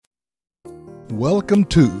Welcome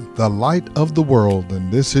to the Light of the World, and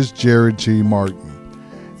this is Jerry G. Martin.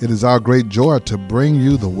 It is our great joy to bring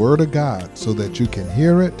you the Word of God so that you can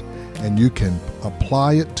hear it and you can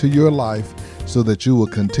apply it to your life so that you will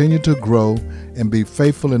continue to grow and be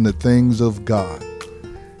faithful in the things of God.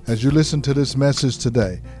 As you listen to this message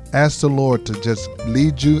today, ask the Lord to just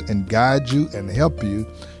lead you and guide you and help you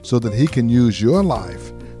so that He can use your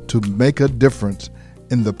life to make a difference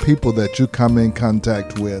in the people that you come in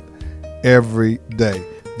contact with every day.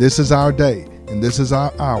 This is our day and this is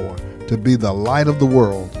our hour to be the light of the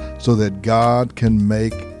world so that God can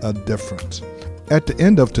make a difference. At the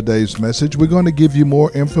end of today's message, we're going to give you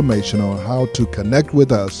more information on how to connect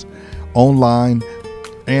with us online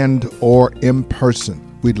and or in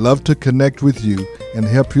person. We'd love to connect with you and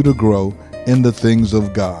help you to grow in the things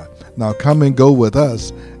of God. Now come and go with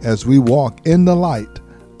us as we walk in the light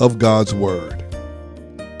of God's Word.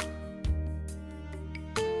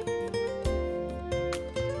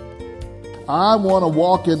 I want to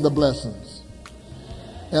walk in the blessings.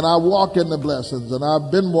 And I walk in the blessings. And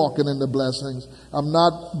I've been walking in the blessings. I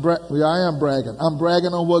am bragging. I'm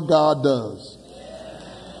bragging on what God does.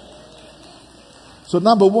 So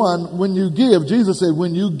number one, when you give, Jesus said,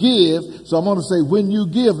 when you give. So I'm going to say, when you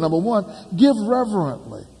give, number one, give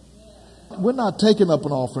reverently. We're not taking up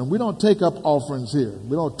an offering. We don't take up offerings here.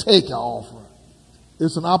 We don't take an offering.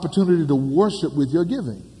 It's an opportunity to worship with your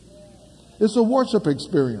giving. It's a worship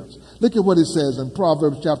experience. Look at what it says in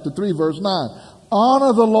Proverbs chapter 3, verse 9.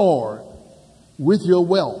 Honor the Lord with your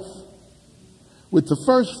wealth, with the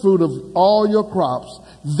first fruit of all your crops.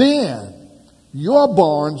 Then your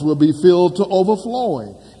barns will be filled to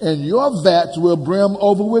overflowing, and your vats will brim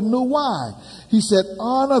over with new wine. He said,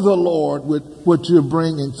 honor the Lord with what you're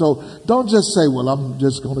bringing. So don't just say, well, I'm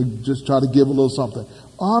just going to just try to give a little something.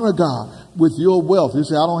 Honor God with your wealth. You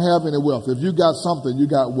say, I don't have any wealth. If you got something, you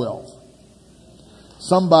got wealth.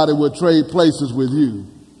 Somebody will trade places with you.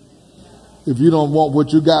 If you don't want what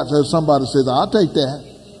you got, so somebody says, I'll take that.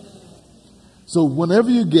 So whenever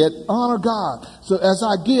you get, honor God. So as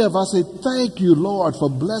I give, I say, thank you, Lord, for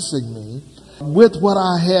blessing me with what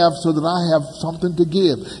I have so that I have something to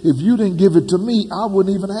give. If you didn't give it to me, I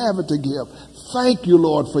wouldn't even have it to give. Thank you,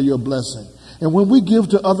 Lord, for your blessing. And when we give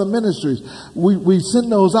to other ministries, we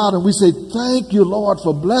send those out and we say, thank you, Lord,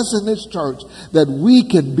 for blessing this church that we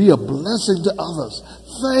can be a blessing to others.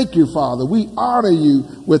 Thank you, Father. We honor you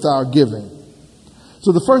with our giving.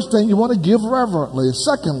 So the first thing, you want to give reverently.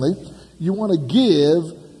 Secondly, you want to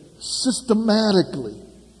give systematically.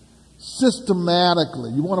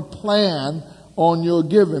 Systematically. You want to plan on your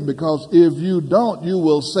giving, because if you don't, you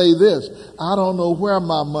will say this: I don't know where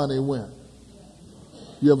my money went.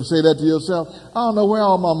 You ever say that to yourself? I don't know where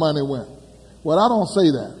all my money went. Well, I don't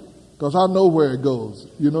say that because I know where it goes.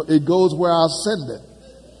 You know, it goes where I send it.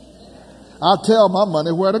 I tell my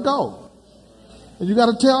money where to go. And you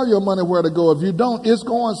got to tell your money where to go. If you don't, it's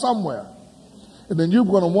going somewhere. And then you're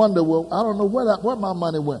going to wonder, well, I don't know where my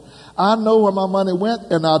money went. I know where my money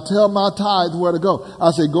went, and I'll tell my tithes where to go.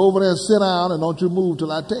 I say, go over there and sit down, and don't you move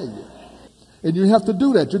till I tell you. And you have to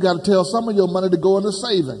do that. You got to tell some of your money to go into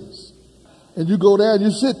savings. And you go there and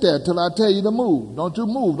you sit there till I tell you to move. Don't you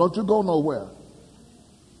move. Don't you go nowhere.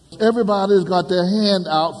 Everybody's got their hand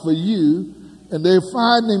out for you, and they're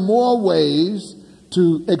finding more ways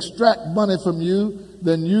to extract money from you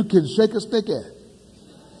than you can shake a stick at.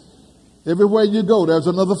 Everywhere you go, there's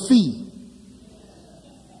another fee.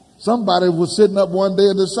 Somebody was sitting up one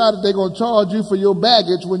day and decided they're going to charge you for your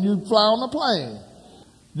baggage when you fly on a plane.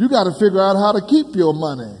 You got to figure out how to keep your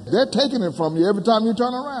money. They're taking it from you every time you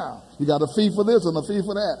turn around. You got a fee for this and a fee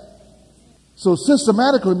for that. So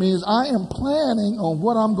systematically means I am planning on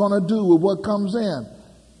what I'm going to do with what comes in.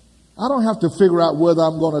 I don't have to figure out whether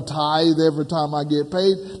I'm going to tithe every time I get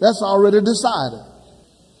paid. That's already decided.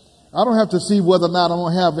 I don't have to see whether or not I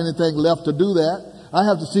don't have anything left to do that. I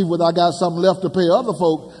have to see whether I got something left to pay other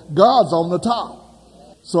folk. God's on the top.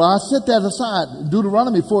 So I set that aside.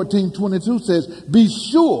 Deuteronomy 14:22 says, be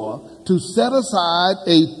sure to set aside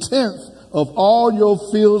 1/10 of all your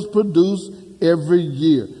fields produce every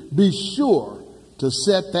year. Be sure to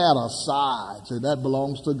set that aside. So that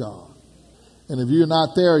belongs to God. And if you're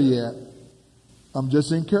not there yet, I'm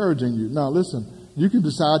just encouraging you. Now listen, you can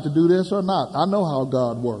decide to do this or not. I know how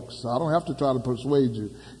God works. So I don't have to try to persuade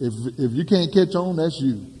you. If you can't catch on, that's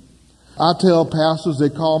you. I tell pastors, they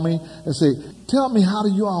call me and say, tell me, how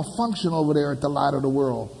do you all function over there at the Light of the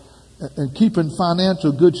World and keep in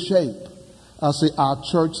financial good shape? I say, our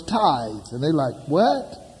church tithes. And they're like,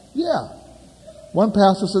 what? Yeah. One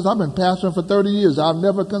pastor says, I've been pastoring for 30 years. I've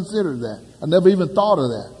never considered that. I never even thought of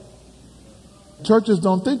that. Churches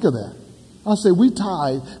don't think of that. I say we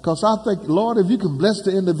tithe because I think, Lord, if you can bless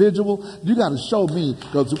the individual, you got to show me,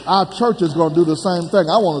 because our church is going to do the same thing.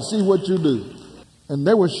 I want to see what you do. And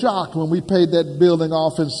they were shocked when we paid that building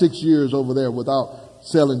off in 6 years over there without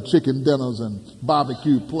selling chicken dinners and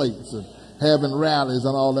barbecue plates and having rallies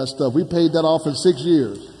and all that stuff. We paid that off in 6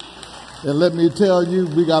 years. And let me tell you,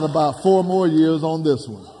 we got about 4 more years on this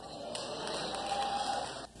one.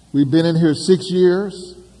 We've been in here 6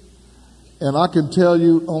 years. And I can tell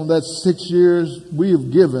you on that 6 years, we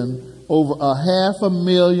have given over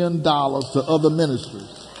 $500,000 to other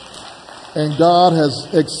ministries. And God has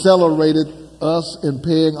accelerated us in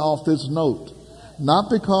paying off this note. Not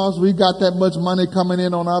because we got that much money coming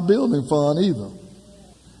in on our building fund either.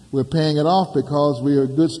 We're paying it off because we are a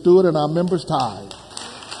good steward and our members tithe.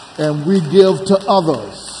 And we give to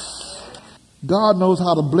others. God knows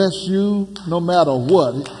how to bless you no matter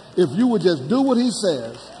what. If you would just do what he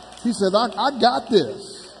says. He said, I got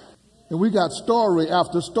this. And we got story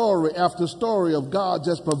after story after story of God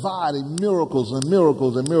just providing miracles and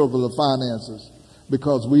miracles and miracles of finances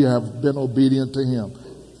because we have been obedient to him.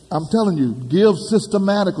 I'm telling you, give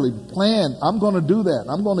systematically. Plan. I'm going to do that.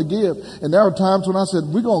 I'm going to give. And there are times when I said,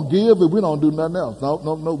 we're going to give if we don't do nothing else. No,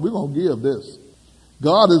 we're going to give this.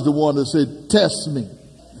 God is the one that said, test me.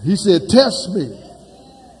 He said, test me.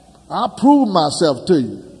 I'll prove myself to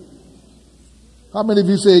you. How many of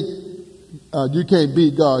you say you can't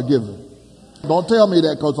beat God given? Don't tell me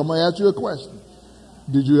that, because I'm going to ask you a question.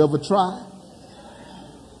 Did you ever try?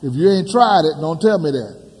 If you ain't tried it, don't tell me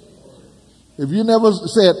that. If you never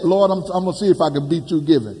said, Lord, I'm going to see if I can beat you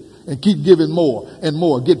giving, and keep giving more and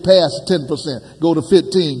more, get past 10%, go to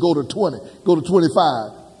 15, go to 20, go to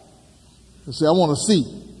 25. And say, I want to see.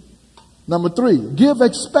 Number 3, give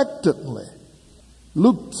expectantly.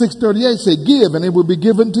 Luke 6:38 said, give and it will be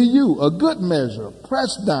given to you. A good measure,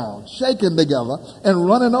 pressed down, shaken together, and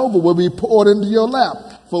running over will be poured into your lap.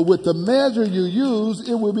 For with the measure you use,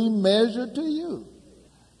 it will be measured to you.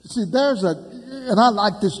 See, and I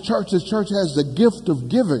like this church. This church has the gift of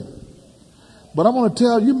giving. But I want to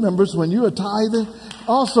tell you members, when you're tithing,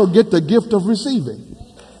 also get the gift of receiving.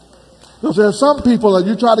 Because there are some people that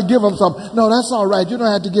you try to give them something. No, that's all right. You don't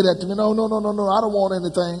have to get that to me. No. I don't want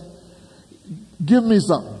anything. Give me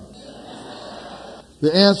something. The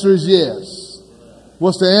answer is yes.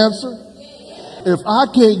 What's the answer? If I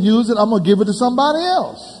can't use it, I'm going to give it to somebody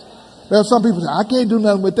else. There are some people say, I can't do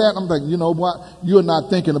nothing with that. I'm thinking, you know what? You're not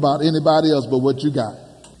thinking about anybody else but what you got.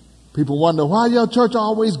 People wonder, why your church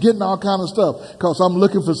always getting all kind of stuff? Because I'm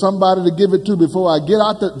looking for somebody to give it to before it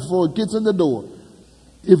gets in the door.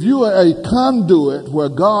 If you are a conduit where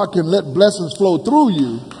God can let blessings flow through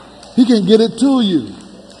you, he can get it to you.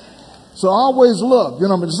 So always look,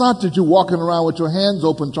 it's not that you're walking around with your hands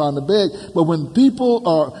open trying to beg, but when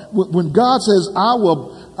God says, I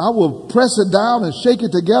will press it down and shake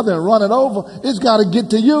it together and run it over, it's got to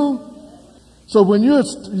get to you. So when you're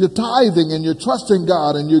tithing and you're trusting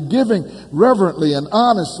God and you're giving reverently and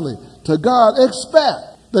honestly to God, expect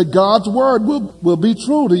that God's word will be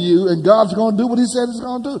true to you and God's going to do what he said he's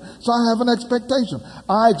going to do. So I have an expectation.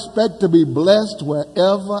 I expect to be blessed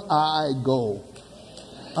wherever I go.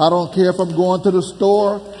 I don't care if I'm going to the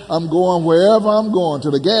store, I'm going wherever I'm going,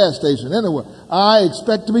 to the gas station, anywhere. I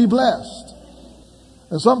expect to be blessed.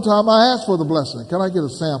 And sometimes I ask for the blessing. Can I get a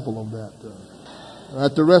sample of that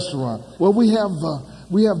at the restaurant? Well, we have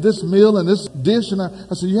this meal and this dish, and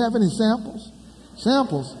I said, you have any samples?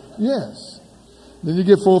 Samples? Yes. Then you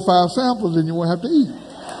get 4 or 5 samples and you won't have to eat.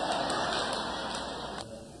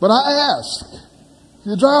 But I ask.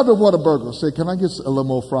 You drive to Whataburger, say, can I get a little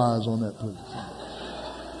more fries on that, please?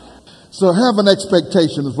 So have an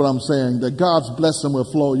expectation is what I'm saying, that God's blessing will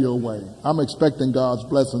flow your way. I'm expecting God's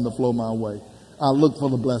blessing to flow my way. I look for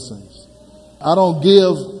the blessings. I don't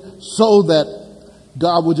give so that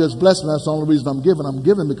God will just bless me. That's the only reason I'm giving. I'm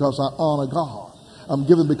giving because I honor God. I'm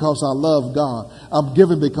giving because I love God. I'm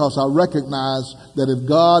giving because I recognize that if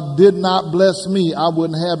God did not bless me, I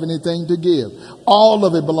wouldn't have anything to give. All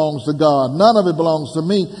of it belongs to God. None of it belongs to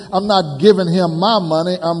me. I'm not giving him my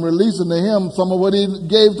money. I'm releasing to him some of what he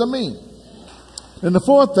gave to me. And the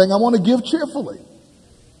 4th thing, I want to give cheerfully.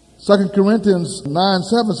 2 Corinthians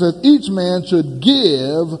 9:7 says, each man should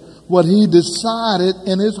give what he decided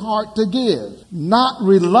in his heart to give, not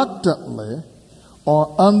reluctantly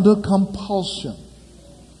or under compulsion.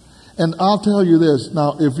 And I'll tell you this.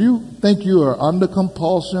 Now, if you think you are under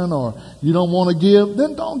compulsion or you don't want to give,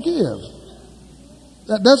 then don't give.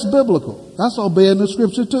 That's biblical. That's obeying the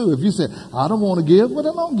scripture too. If you say, I don't want to give, well,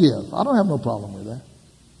 then don't give. I don't have no problem with that.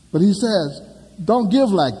 But he says, don't give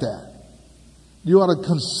like that. You ought to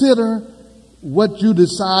consider what you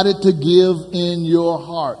decided to give in your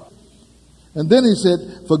heart. And then he said,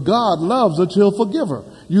 for God loves a cheerful giver.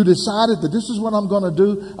 You decided that this is what I'm going to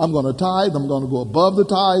do. I'm going to tithe. I'm going to go above the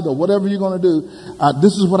tithe or whatever you're going to do.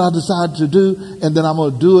 This is what I decided to do. And then I'm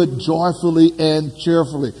going to do it joyfully and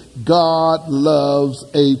cheerfully. God loves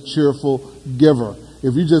a cheerful giver.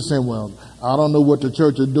 If you just say, well, I don't know what the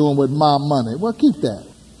church is doing with my money. Well, keep that.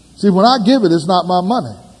 See, when I give it, it's not my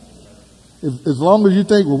money. As long as you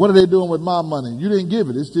think, well, what are they doing with my money? You didn't give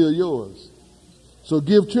it. It's still yours. So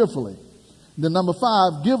give cheerfully. Then number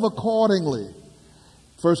 5, give accordingly.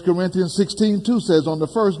 1 Corinthians 16:2 says, on the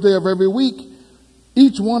first day of every week,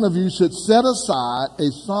 each one of you should set aside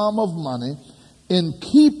a sum of money in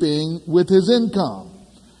keeping with his income,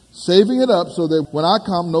 saving it up so that when I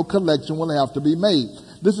come, no collection will have to be made.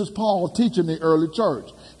 This is Paul teaching the early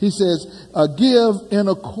church. He says, give in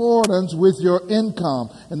accordance with your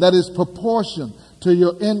income, and that is proportion to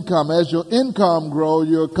your income. As your income grows,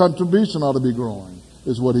 your contribution ought to be growing,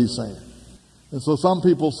 is what he's saying. And so some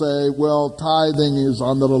people say, well, tithing is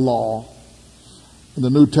under the law. And the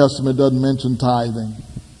New Testament doesn't mention tithing.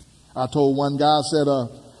 I told one guy, I said,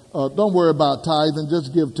 don't worry about tithing,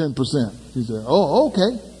 just give 10%. He said, oh,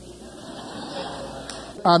 okay.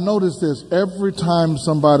 I noticed this. Every time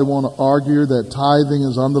somebody want to argue that tithing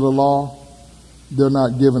is under the law, they're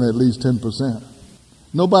not giving at least 10%.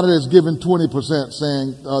 Nobody that's giving 20%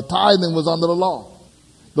 saying tithing was under the law.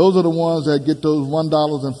 Those are the ones that get those $1 and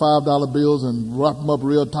 $5 bills and wrap them up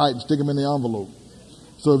real tight and stick them in the envelope.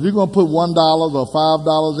 So if you're going to put $1 or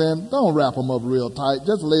 $5 in, don't wrap them up real tight.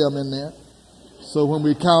 Just lay them in there. So when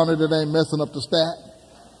we count it, it ain't messing up the stack.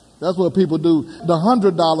 That's what people do. The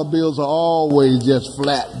 $100 bills are always just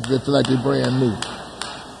flat, just like they're brand new.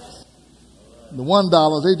 The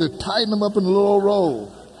 $1, they just tighten them up in a little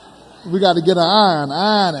roll. We got to get an iron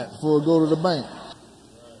it before we go to the bank.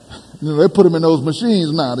 You know, they put them in those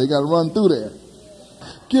machines now. They got to run through there.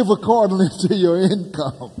 Give accordingly to your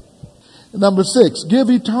income. Number 6, give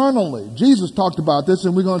eternally. Jesus talked about this,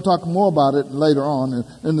 and we're going to talk more about it later on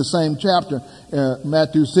in the same chapter,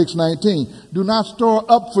 Matthew 6:19. Do not store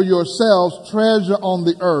up for yourselves treasure on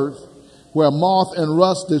the earth, where moth and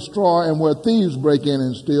rust destroy and where thieves break in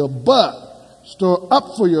and steal, but store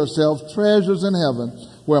up for yourselves treasures in heaven,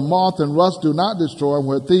 where moth and rust do not destroy and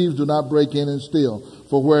where thieves do not break in and steal.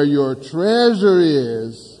 For where your treasure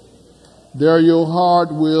is, there your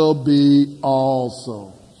heart will be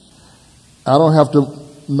also. I don't have to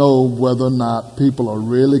know whether or not people are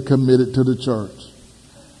really committed to the church.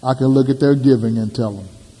 I can look at their giving and tell them,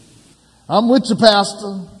 I'm with you,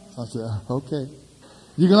 Pastor. I said, okay.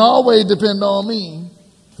 You can always depend on me.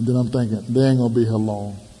 And then I'm thinking, they ain't going to be here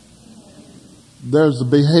long. There's the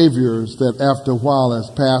behaviors that after a while as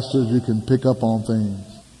pastors you can pick up on things.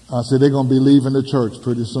 I said, they're going to be leaving the church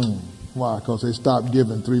pretty soon. Why? Because they stopped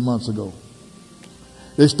giving 3 months ago.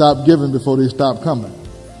 They stopped giving before they stopped coming.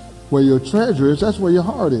 Where your treasure is, that's where your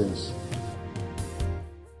heart is.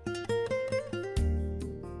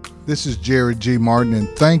 This is Jerry G. Martin, and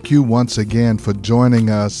thank you once again for joining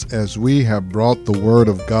us as we have brought the Word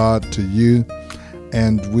of God to you.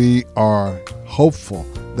 And we are hopeful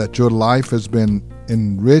that your life has been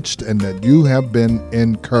enriched and that you have been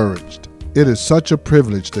encouraged. It is such a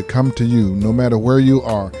privilege to come to you no matter where you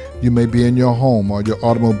are. You may be in your home or your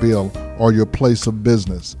automobile or your place of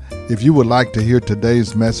business. If you would like to hear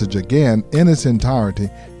today's message again in its entirety,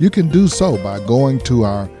 you can do so by going to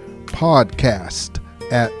our podcast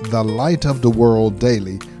at The Light of the World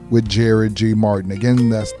Daily with Jerry G. Martin. Again,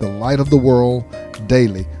 that's The Light of the World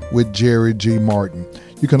Daily with Jerry G. Martin.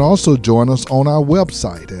 You can also join us on our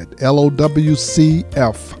website at lowcf.org.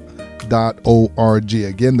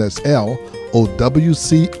 Again, that's lowcf.org.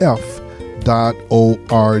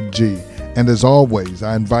 And as always,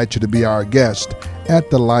 I invite you to be our guest at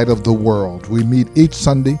The Light of the World. We meet each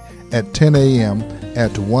Sunday at 10 a.m.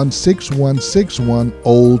 at 16161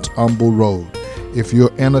 Old Humble Road. If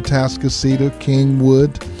you're in Atascocita,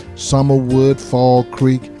 Kingwood, Summerwood, Fall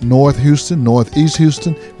Creek, North Houston, Northeast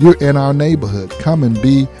Houston, you're in our neighborhood. Come and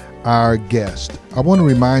be our guest. I want to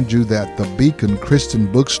remind you that the Beacon Christian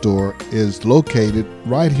Bookstore is located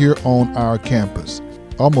right here on our campus.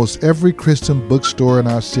 Almost every Christian bookstore in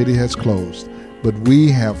our city has closed, but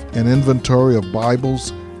we have an inventory of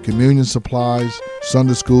Bibles, communion supplies,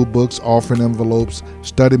 Sunday school books, offering envelopes,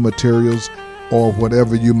 study materials, or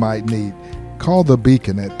whatever you might need. Call the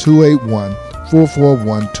Beacon at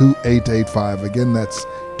 281-441-2885. Again, that's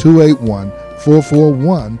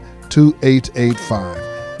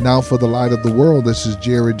 281-441-2885. Now for the Light of the World, this is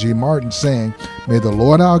Jerry G. Martin saying, may the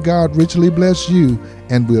Lord our God richly bless you,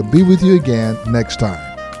 and we'll be with you again next time.